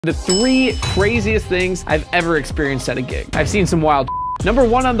The 3 craziest things I've ever experienced at a gig. I've seen some wild. Number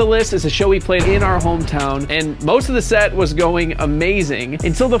 1 on the list is a show we played in our hometown, and most of the set was going amazing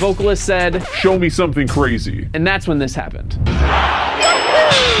until the vocalist said, "Show me something crazy." And that's when this happened.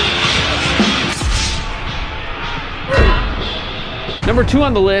 Number 2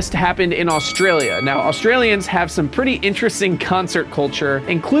 on the list happened in Australia. Now, Australians have some pretty interesting concert culture,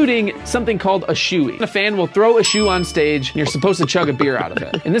 including something called a shoey. A fan will throw a shoe on stage, and you're supposed to chug a beer out of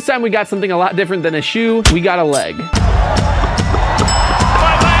it. And this time we got something a lot different than a shoe. We got a leg.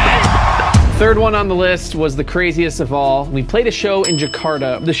 Third one on the list was the craziest of all. We played a show in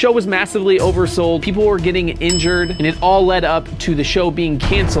Jakarta. The show was massively oversold. People were getting injured, and it all led up to the show being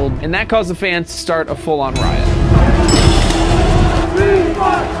canceled, and that caused the fans to start a full-on riot.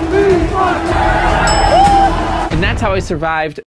 And that's how I survived